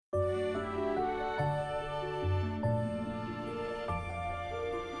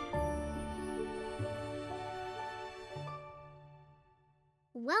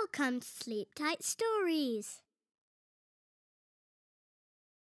Welcome to Sleep Tight Stories.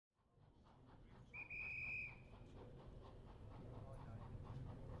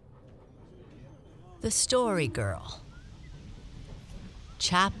 The Story Girl.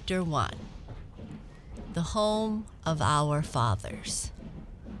 Chapter 1. The Home of Our Fathers.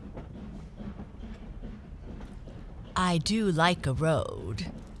 I do like a road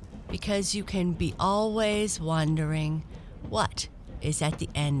because you can be always wondering what is at the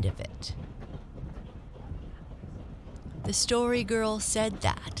end of it. The Story Girl said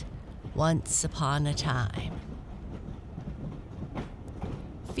that once upon a time.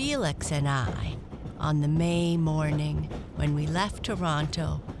 Felix and I, on the May morning when we left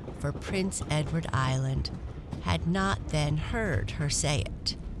Toronto for Prince Edward Island, had not then heard her say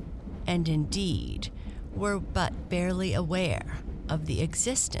it, and indeed were but barely aware of the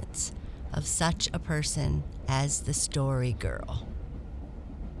existence of such a person as the Story Girl.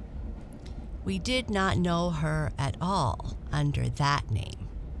 We did not know her at all under that name.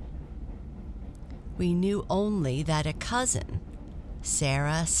 We knew only that a cousin,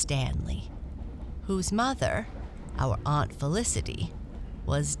 Sarah Stanley, whose mother, our Aunt Felicity,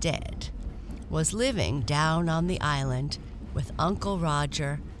 was dead, was living down on the island with Uncle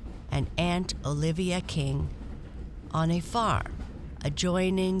Roger and Aunt Olivia King on a farm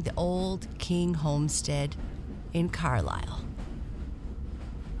adjoining the old King homestead in Carlisle.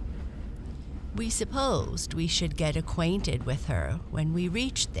 We supposed we should get acquainted with her when we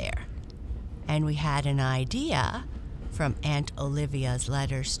reached there, and we had an idea, from Aunt Olivia's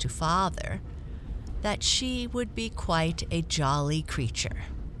letters to Father, that she would be quite a jolly creature.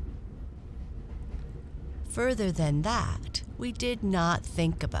 Further than that, we did not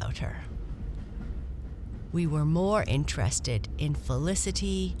think about her. We were more interested in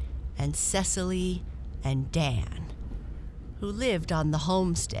Felicity and Cecily and Dan, who lived on the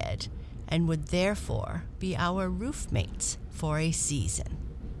homestead and would therefore be our roofmates for a season.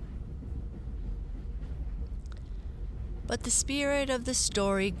 But the spirit of the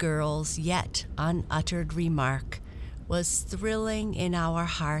Story Girl's yet unuttered remark was thrilling in our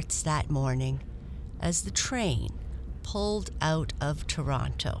hearts that morning as the train pulled out of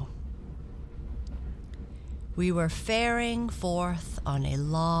Toronto. We were faring forth on a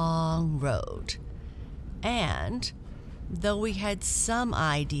long road, and though we had some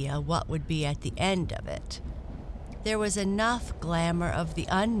idea what would be at the end of it, there was enough glamour of the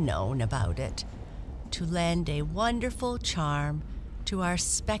unknown about it to lend a wonderful charm to our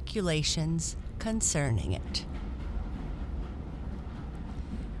speculations concerning it.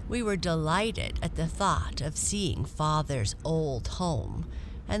 We were delighted at the thought of seeing Father's old home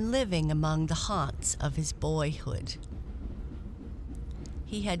and living among the haunts of his boyhood.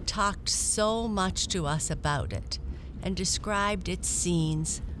 He had talked so much to us about it and described its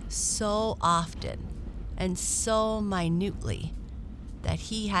scenes so often and so minutely that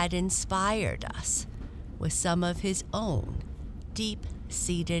he had inspired us with some of his own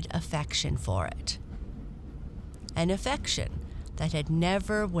deep-seated affection for it, an affection that had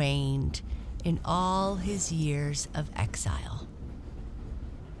never waned in all his years of exile.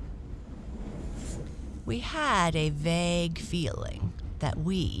 We had a vague feeling that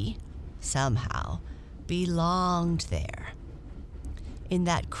we, somehow, belonged there, in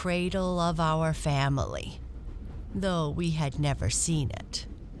that cradle of our family, though we had never seen it.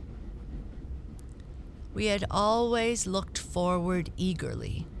 We had always looked forward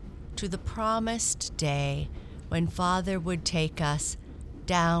eagerly to the promised day when Father would take us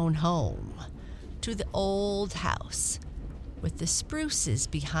down home to the old house with the spruces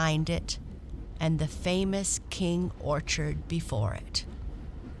behind it and the famous King orchard before it,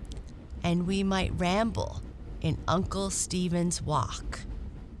 and we might ramble in Uncle Stephen's Walk,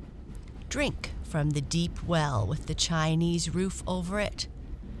 drink from the deep well with the Chinese roof over it,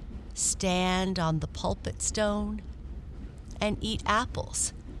 stand on the pulpit stone, and eat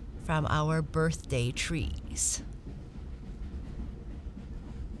apples from our birthday trees.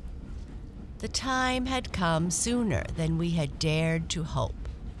 The time had come sooner than we had dared to hope,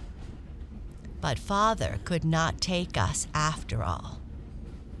 but Father could not take us after all.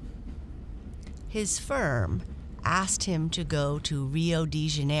 His firm asked him to go to Rio de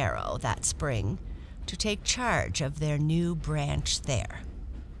Janeiro that spring to take charge of their new branch there.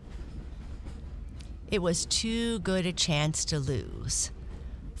 It was too good a chance to lose,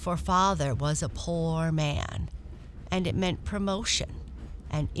 for Father was a poor man, and it meant promotion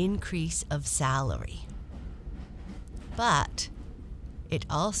and increase of salary. But it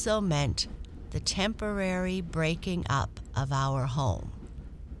also meant the temporary breaking up of our home.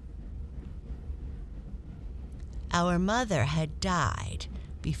 Our mother had died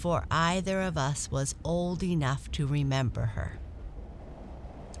before either of us was old enough to remember her.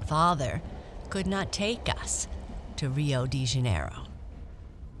 Father could not take us to Rio de Janeiro.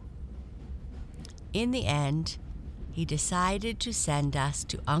 In the end, he decided to send us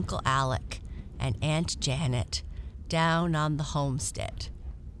to Uncle Alec and Aunt Janet down on the homestead.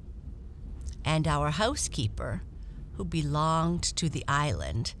 And our housekeeper, who belonged to the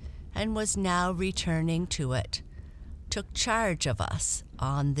island and was now returning to it, took charge of us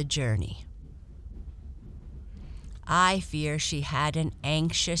on the journey. I fear she had an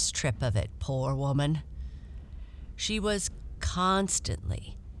anxious trip of it, poor woman. She was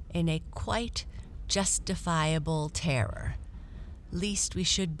constantly in a quite justifiable terror, lest we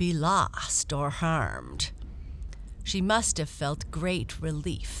should be lost or harmed. She must have felt great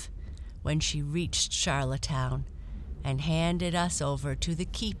relief when she reached Charlottetown and handed us over to the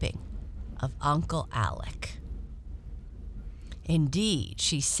keeping of Uncle Alec. Indeed,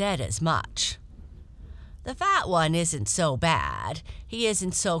 she said as much. "The fat one isn't so bad. He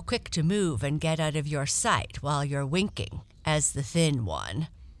isn't so quick to move and get out of your sight while you're winking as the thin one.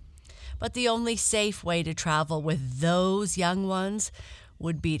 But the only safe way to travel with those young ones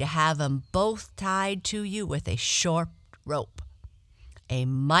would be to have 'em both tied to you with a short rope. A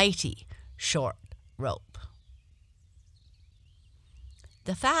mighty short rope."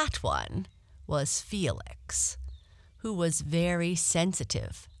 The fat one was Felix, who was very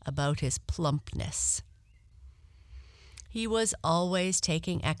sensitive about his plumpness. He was always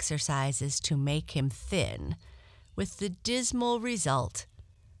taking exercises to make him thin, with the dismal result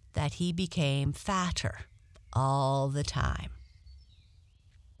that he became fatter all the time.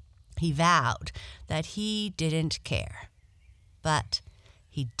 He vowed that he didn't care, but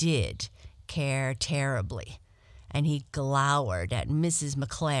he did care terribly, and he glowered at Mrs.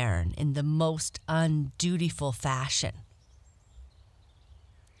 McLaren in the most undutiful fashion.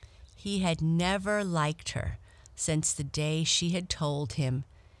 He had never liked her since the day she had told him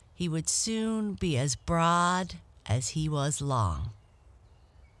he would soon be as broad as he was long.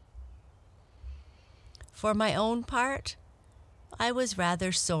 For my own part, I was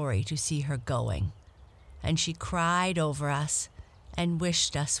rather sorry to see her going, and she cried over us and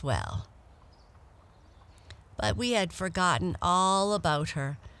wished us well. But we had forgotten all about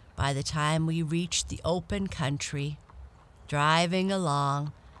her by the time we reached the open country, driving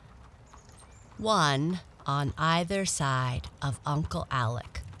along, one on either side of Uncle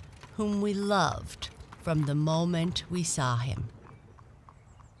Alec, whom we loved from the moment we saw him.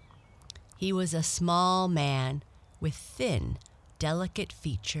 He was a small man with thin, delicate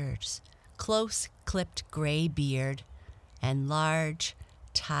features, close-clipped gray beard, and large,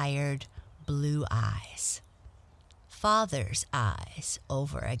 tired blue eyes. Father's eyes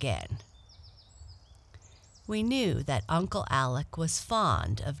over again. We knew that Uncle Alec was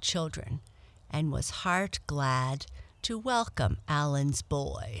fond of children and was heart glad to welcome Alan's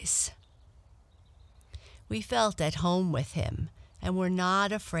boys. We felt at home with him and were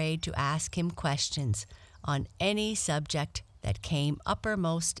not afraid to ask him questions on any subject that came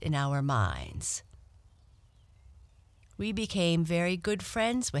uppermost in our minds. We became very good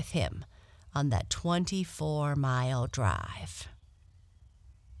friends with him on that 24-mile drive.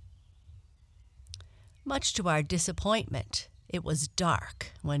 Much to our disappointment, it was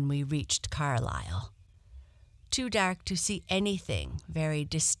dark when we reached Carlisle. Too dark to see anything very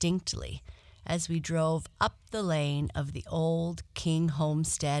distinctly as we drove up the lane of the old King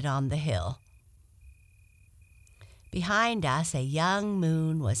homestead on the hill. Behind us, a young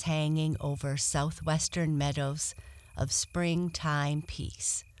moon was hanging over southwestern meadows of springtime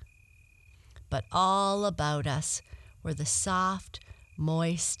peace. But all about us were the soft,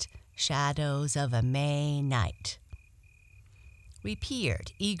 moist shadows of a May night. We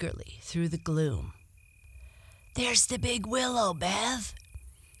peered eagerly through the gloom. "There's the big willow, Bev,"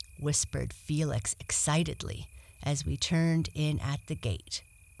 whispered Felix excitedly as we turned in at the gate.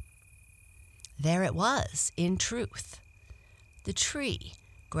 There it was, in truth, the tree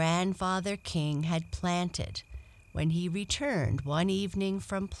Grandfather King had planted when he returned one evening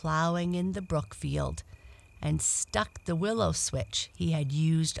from plowing in the brookfield and stuck the willow switch he had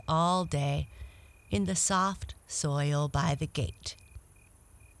used all day in the soft soil by the gate.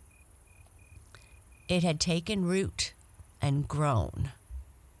 It had taken root and grown.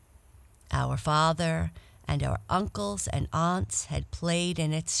 Our father and our uncles and aunts had played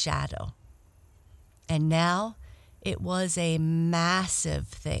in its shadow. And now it was a massive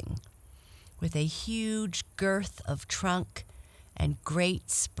thing, with a huge girth of trunk and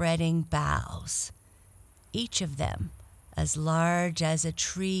great spreading boughs, each of them as large as a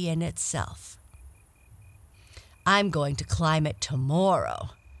tree in itself. "I'm going to climb it tomorrow,"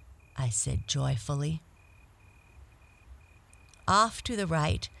 I said joyfully. Off to the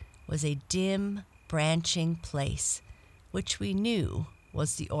right was a dim, branching place, which we knew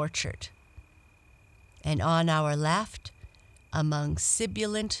was the orchard. And on our left, among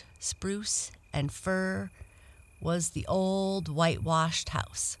sibilant spruce and fir, was the old whitewashed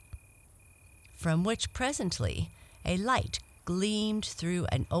house, from which presently a light gleamed through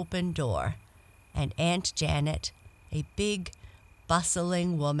an open door, and Aunt Janet, a big,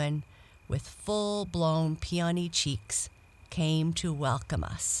 bustling woman with full-blown peony cheeks, came to welcome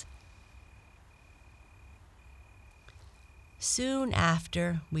us. Soon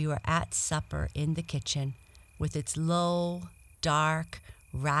after, we were at supper in the kitchen, with its low, dark,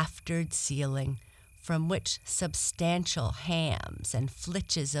 raftered ceiling, from which substantial hams and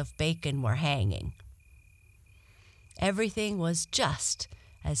flitches of bacon were hanging. Everything was just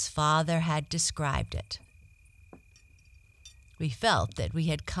as Father had described it. We felt that we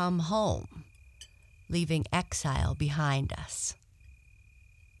had come home, leaving exile behind us.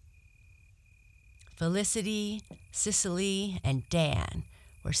 Felicity, Cicely, and Dan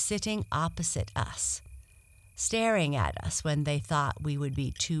were sitting opposite us, staring at us when they thought we would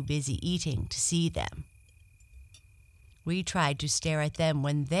be too busy eating to see them. We tried to stare at them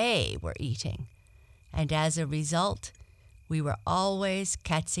when they were eating, and as a result, we were always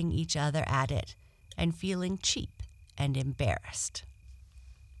catching each other at it and feeling cheap and embarrassed.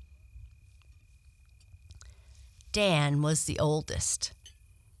 Dan was the oldest.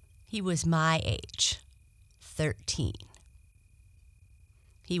 He was my age, 13.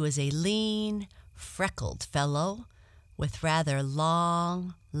 He was a lean, freckled fellow with rather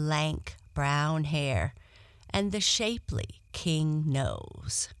long, lank brown hair and the shapely king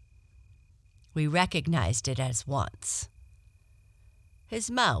nose. We recognized it at once. His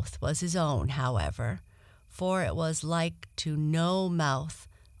mouth was his own, however, for it was like to no mouth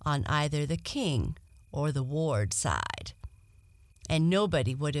on either the king or the ward side, and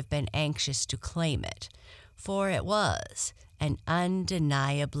nobody would have been anxious to claim it, for it was an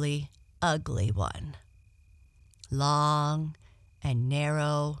undeniably ugly one, long and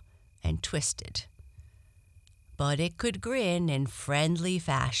narrow and twisted. But it could grin in friendly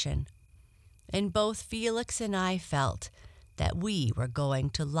fashion, and both Felix and I felt that we were going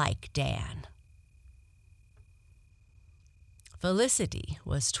to like Dan. Felicity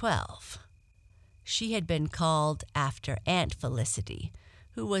was 12. She had been called after Aunt Felicity,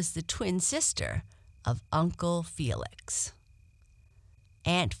 who was the twin sister of Uncle Felix.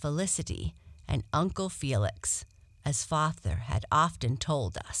 Aunt Felicity and Uncle Felix, as Father had often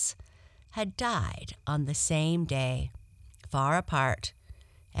told us, had died on the same day, far apart,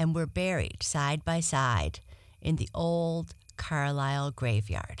 and were buried side by side in the old Carlisle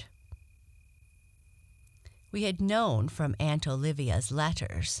graveyard. We had known from Aunt Olivia's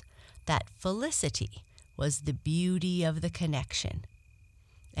letters that Felicity was the beauty of the connection,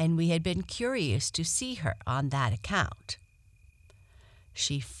 and we had been curious to see her on that account.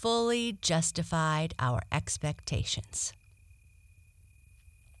 She fully justified our expectations.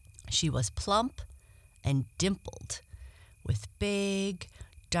 She was plump and dimpled, with big,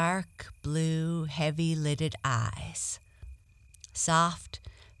 dark blue, heavy-lidded eyes, soft,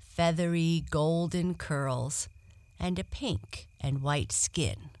 feathery golden curls, and a pink and white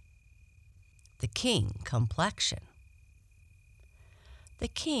skin. The king complexion. The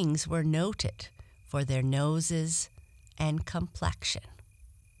kings were noted for their noses and complexion.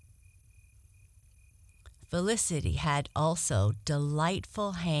 Felicity had also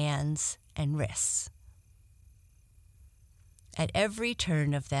delightful hands and wrists. At every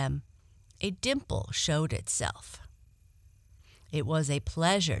turn of them, a dimple showed itself. It was a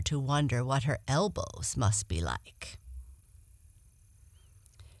pleasure to wonder what her elbows must be like.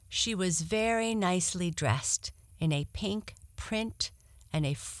 She was very nicely dressed in a pink print and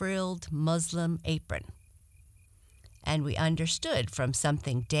a frilled muslin apron, and we understood from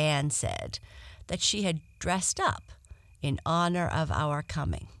something Dan said that she had dressed up in honor of our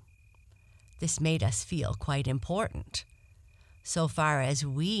coming. This made us feel quite important. So far as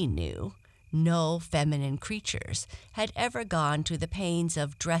we knew, no feminine creatures had ever gone to the pains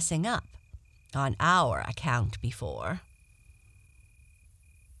of dressing up on our account before.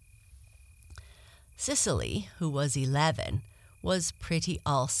 Cicely, who was 11, was pretty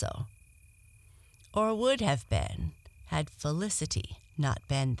also, or would have been had Felicity not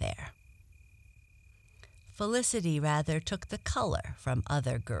been there. Felicity rather took the color from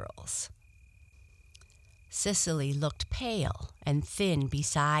other girls. Cicely looked pale and thin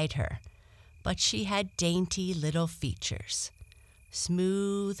beside her, but she had dainty little features,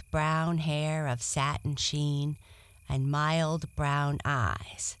 smooth brown hair of satin sheen, and mild brown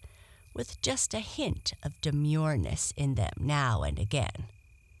eyes, with just a hint of demureness in them now and again.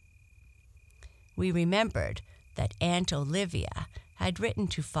 We remembered that Aunt Olivia had written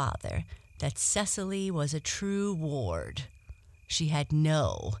to Father that Cecily was a true ward. She had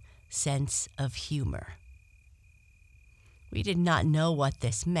no sense of humor. We did not know what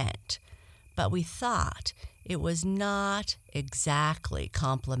this meant, but we thought it was not exactly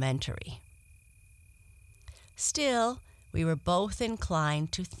complimentary. Still, we were both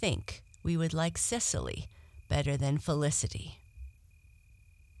inclined to think we would like Cicely better than Felicity.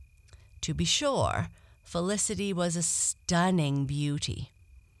 To be sure, Felicity was a stunning beauty,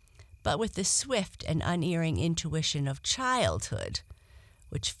 but with the swift and unerring intuition of childhood,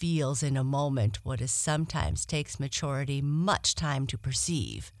 which feels in a moment what is sometimes takes maturity much time to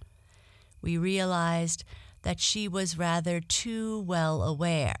perceive, we realized that she was rather too well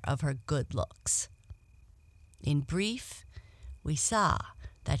aware of her good looks. In brief, we saw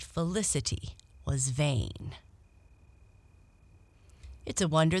that Felicity was vain. "It's a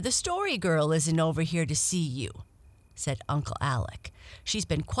wonder the Story Girl isn't over here to see you," said Uncle Alec. "She's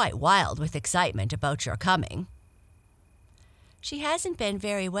been quite wild with excitement about your coming." "She hasn't been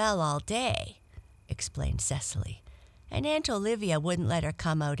very well all day," explained Cecily, "and Aunt Olivia wouldn't let her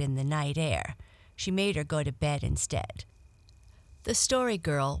come out in the night air. She made her go to bed instead." The Story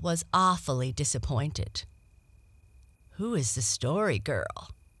Girl was awfully disappointed. "Who is the Story Girl?"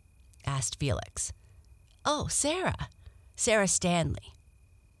 asked Felix. "Oh, Sarah Stanley.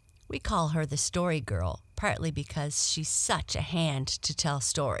 We call her the Story Girl partly because she's such a hand to tell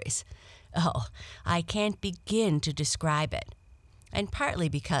stories. Oh, I can't begin to describe it. And partly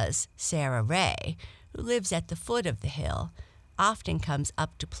because Sarah Ray, who lives at the foot of the hill, often comes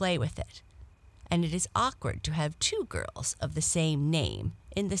up to play with it. And it is awkward to have two girls of the same name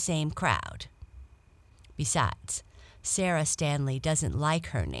in the same crowd. Besides, Sarah Stanley doesn't like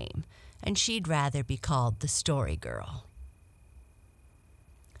her name, and she'd rather be called the Story Girl."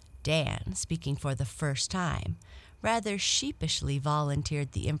 Dan, speaking for the first time, rather sheepishly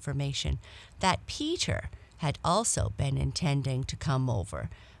volunteered the information that Peter had also been intending to come over,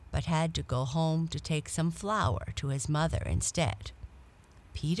 but had to go home to take some flour to his mother instead.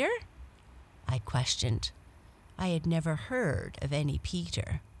 "Peter?" I questioned. I had never heard of any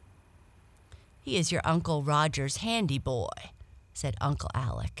Peter. "He is your Uncle Roger's handy boy," said Uncle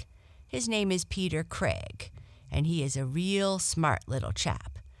Alec. "His name is Peter Craig, and he is a real smart little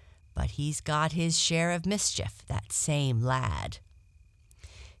chap. But he's got his share of mischief, that same lad.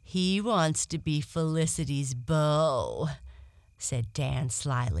 He wants to be Felicity's beau," said Dan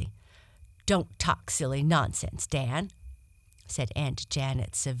slyly. "Don't talk silly nonsense, Dan," said Aunt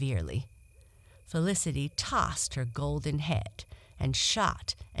Janet severely. Felicity tossed her golden head and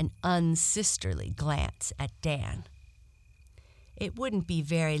shot an unsisterly glance at Dan. "It wouldn't be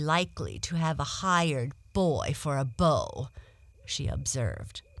very likely to have a hired boy for a beau," she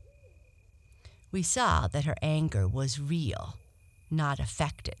observed. We saw that her anger was real, not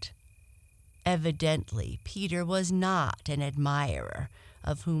affected. Evidently, Peter was not an admirer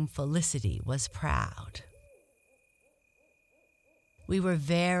of whom Felicity was proud. We were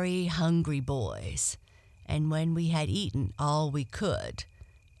very hungry boys, and when we had eaten all we could,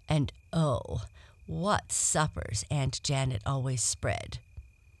 and oh, what suppers Aunt Janet always spread,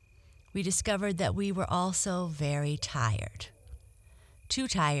 we discovered that we were also very tired. Too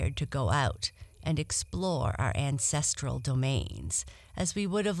tired to go out and explore our ancestral domains, as we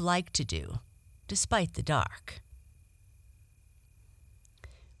would have liked to do, despite the dark.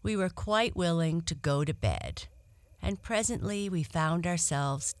 We were quite willing to go to bed, and presently we found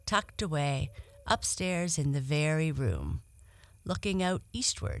ourselves tucked away upstairs in the very room, looking out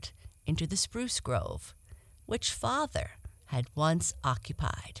eastward into the spruce grove, which Father had once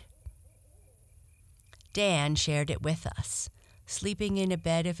occupied. Dan shared it with us, sleeping in a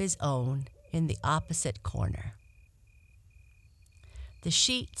bed of his own in the opposite corner. The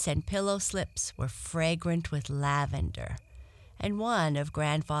sheets and pillow slips were fragrant with lavender, and one of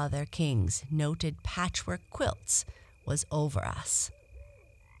Grandfather King's noted patchwork quilts was over us.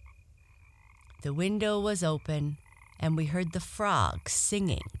 The window was open, and we heard the frogs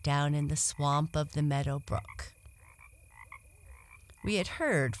singing down in the swamp of the Meadow Brook. We had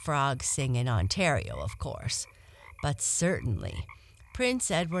heard frogs sing in Ontario, of course, but certainly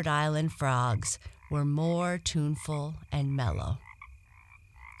Prince Edward Island frogs were more tuneful and mellow.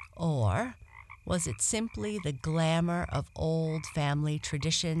 Or was it simply the glamour of old family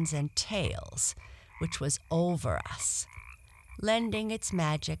traditions and tales which was over us, lending its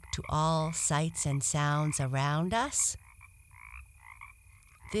magic to all sights and sounds around us?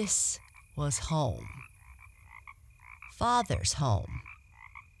 This was home. Father's home.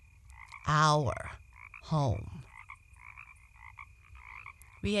 our home.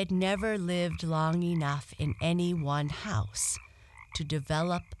 We had never lived long enough in any one house to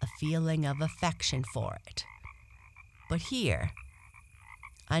develop a feeling of affection for it. But here,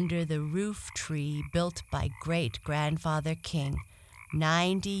 under the roof tree built by great-grandfather King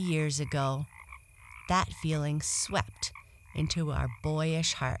 90 years ago, that feeling swept into our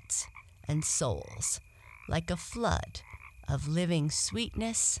boyish hearts and souls like a flood of living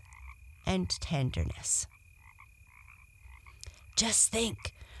sweetness and tenderness. "Just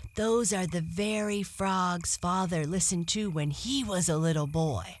think, those are the very frogs Father listened to when he was a little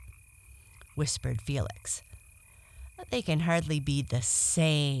boy," whispered Felix. "They can hardly be the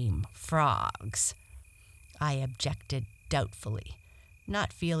same frogs," I objected doubtfully,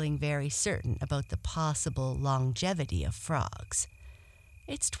 not feeling very certain about the possible longevity of frogs.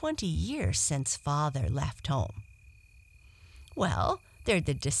 "It's 20 years since Father left home." "Well, they're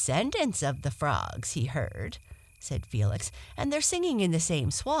the descendants of the frogs he heard," said Felix, "and they're singing in the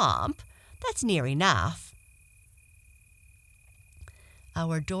same swamp. That's near enough."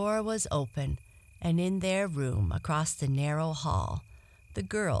 Our door was open, and in their room across the narrow hall, the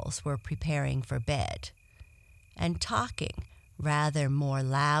girls were preparing for bed, and talking rather more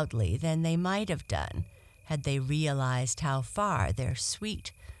loudly than they might have done had they realized how far their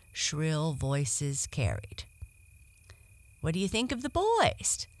sweet, shrill voices carried. "What do you think of the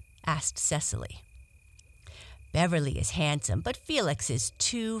boys?" asked Cecily. "Beverly is handsome, but Felix is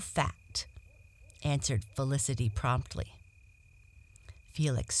too fat," answered Felicity promptly.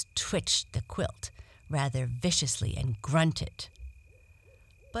 Felix twitched the quilt rather viciously and grunted.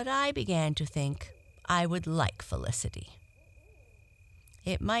 But I began to think I would like Felicity.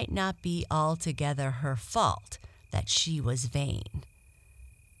 It might not be altogether her fault that she was vain.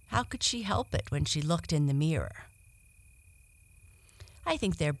 How could she help it when she looked in the mirror? "I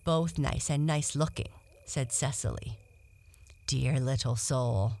think they're both nice and nice-looking," said Cecily. "Dear little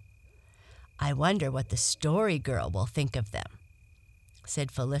soul. I wonder what the Story Girl will think of them,"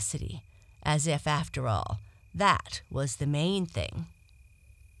 said Felicity, as if, after all, that was the main thing.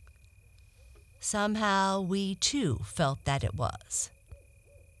 Somehow we, too, felt that it was.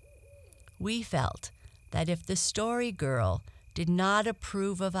 We felt that if the Story Girl did not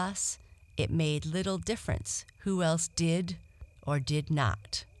approve of us, it made little difference who else did or did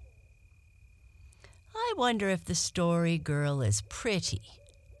not. "I wonder if the Story Girl is pretty,"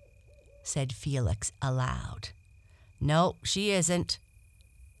 said Felix aloud. "No, she isn't,"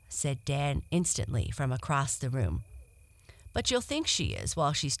 said Dan instantly from across the room. "But you'll think she is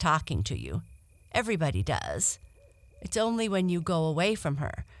while she's talking to you. Everybody does. It's only when you go away from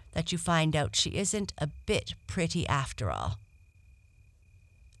her that you find out she isn't a bit pretty after all."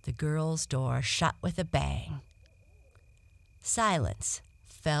 The girls' door shut with a bang. Silence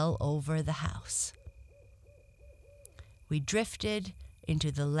fell over the house. We drifted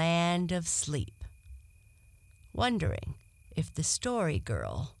into the land of sleep, wondering if the Story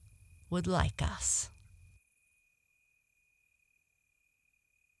Girl would like us.